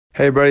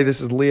Hey everybody, this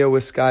is Leo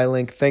with Skye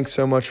Link. Thanks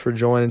so much for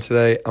joining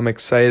today. I'm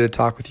excited to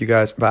talk with you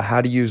guys about how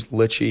to use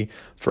Litchi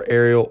for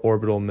aerial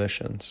orbital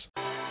missions.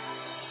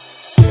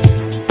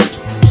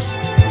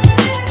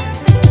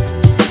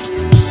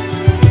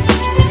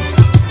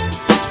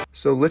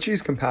 So Litchi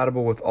is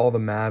compatible with all the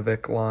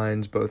Mavic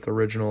lines, both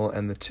original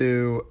and the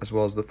 2, as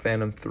well as the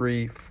Phantom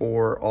 3,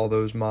 4, all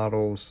those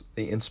models,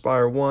 the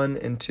Inspire 1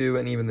 and 2,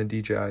 and even the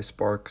DJI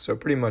Spark, so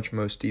pretty much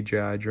most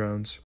DJI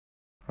drones.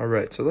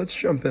 Alright, so let's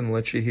jump in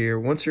Litchi here.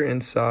 Once you're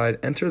inside,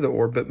 enter the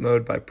orbit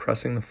mode by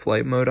pressing the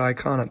flight mode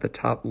icon at the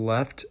top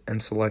left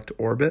and select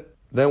orbit.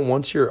 Then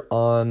once you're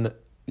on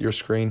your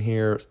screen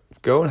here,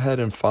 go ahead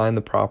and find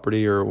the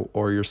property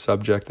or your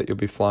subject that you'll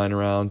be flying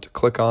around.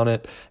 Click on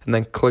it and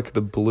then click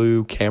the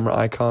blue camera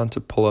icon to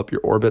pull up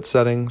your orbit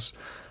settings.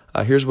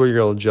 Here's where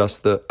you'll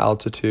adjust the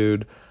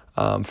altitude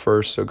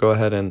first, so go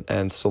ahead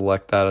and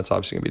select that. It's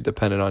obviously going to be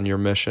dependent on your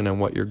mission and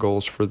what your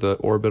goals for the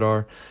orbit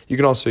are. You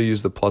can also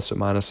use the plus and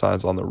minus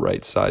signs on the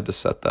right side to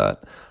set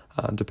that,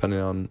 depending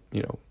on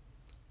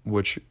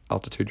which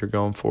altitude you're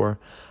going for.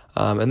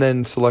 And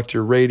then select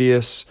your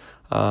radius.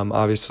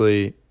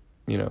 Obviously,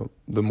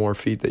 the more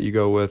feet that you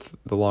go with,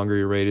 the longer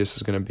your radius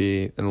is going to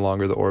be and the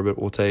longer the orbit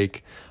will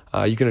take.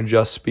 You can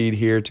adjust speed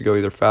here to go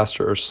either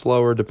faster or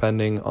slower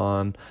depending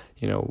on,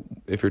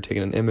 if you're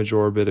taking an image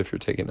orbit, if you're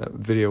taking a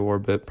video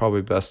orbit,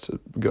 probably best to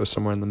go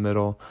somewhere in the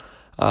middle.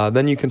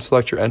 Then you can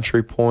select your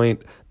entry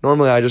point.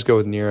 Normally I just go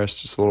with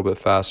nearest, just a little bit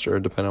faster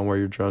depending on where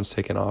your drone's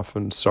taking off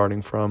and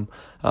starting from.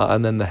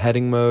 And then the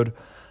heading mode,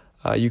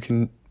 you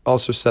can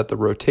also set the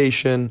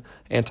rotation,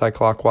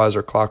 anti-clockwise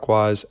or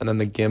clockwise, and then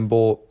the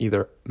gimbal,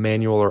 either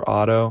manual or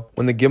auto.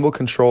 When the gimbal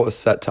control is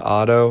set to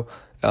auto,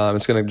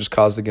 it's going to just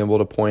cause the gimbal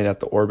to point at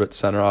the orbit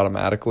center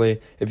automatically.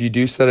 If you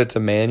do set it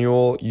to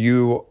manual,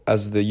 you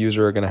as the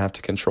user are going to have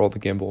to control the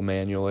gimbal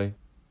manually.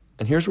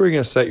 And here's where you're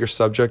going to set your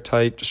subject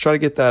height. Just try to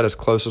get that as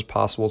close as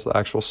possible to the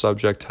actual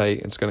subject height.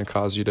 It's going to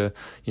cause you to,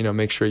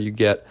 make sure you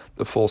get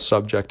the full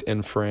subject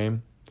in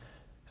frame.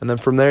 And then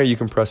from there, you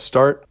can press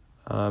start.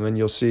 And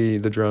you'll see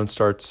the drone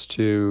starts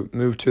to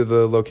move to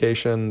the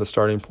location, the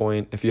starting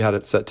point. If you had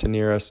it set to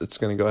nearest, it's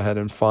going to go ahead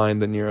and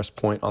find the nearest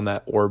point on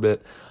that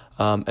orbit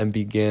and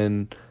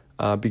begin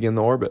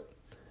the orbit.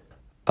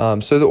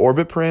 So the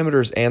orbit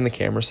parameters and the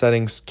camera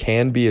settings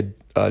can be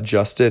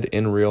adjusted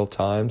in real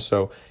time.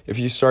 So if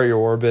you start your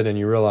orbit and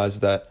you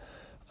realize that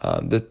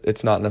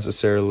it's not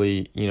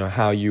necessarily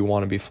how you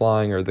want to be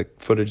flying or the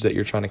footage that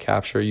you're trying to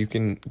capture, you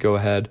can go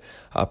ahead,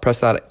 press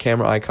that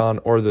camera icon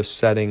or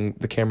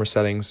the camera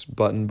settings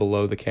button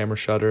below the camera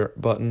shutter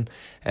button,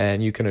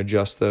 and you can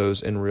adjust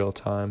those in real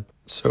time.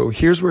 So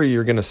here's where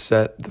you're going to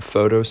set the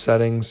photo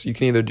settings. You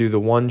can either do the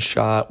one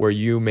shot where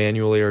you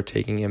manually are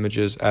taking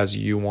images as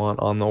you want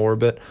on the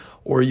orbit,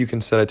 or you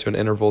can set it to an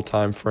interval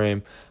time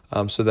frame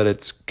so that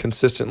it's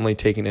consistently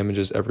taking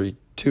images every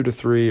 2 to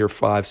 3 or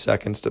 5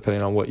 seconds,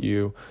 depending on what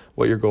your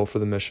goal for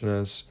the mission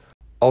is.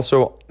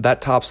 Also,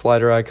 that top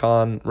slider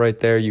icon right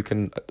there, you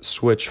can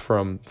switch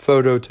from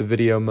photo to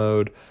video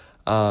mode,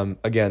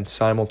 again,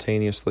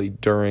 simultaneously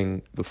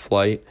during the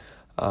flight.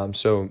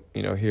 So,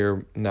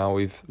 here now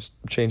we've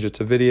changed it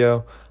to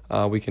video.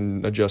 We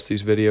can adjust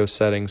these video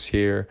settings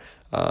here,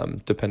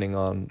 depending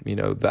on,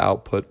 the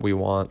output we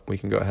want. We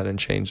can go ahead and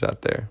change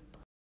that there.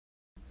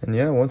 And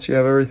yeah, once you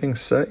have everything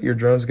set, your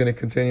drone's going to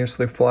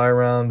continuously fly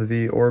around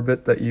the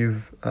orbit that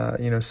you've,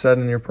 set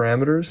in your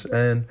parameters.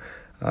 And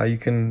you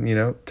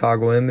can,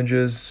 toggle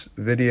images,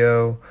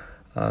 video,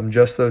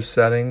 adjust those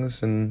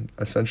settings, and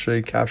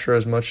essentially capture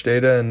as much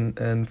data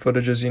and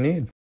footage as you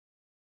need.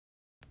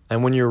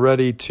 And when you're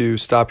ready to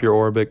stop your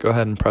orbit, go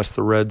ahead and press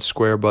the red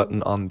square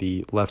button on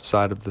the left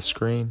side of the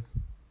screen.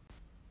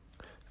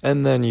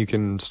 And then you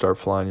can start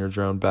flying your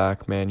drone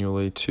back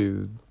manually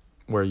to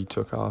where you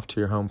took off, to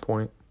your home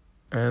point.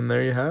 And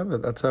there you have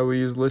it. That's how we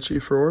use Litchi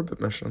for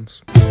orbit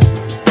missions.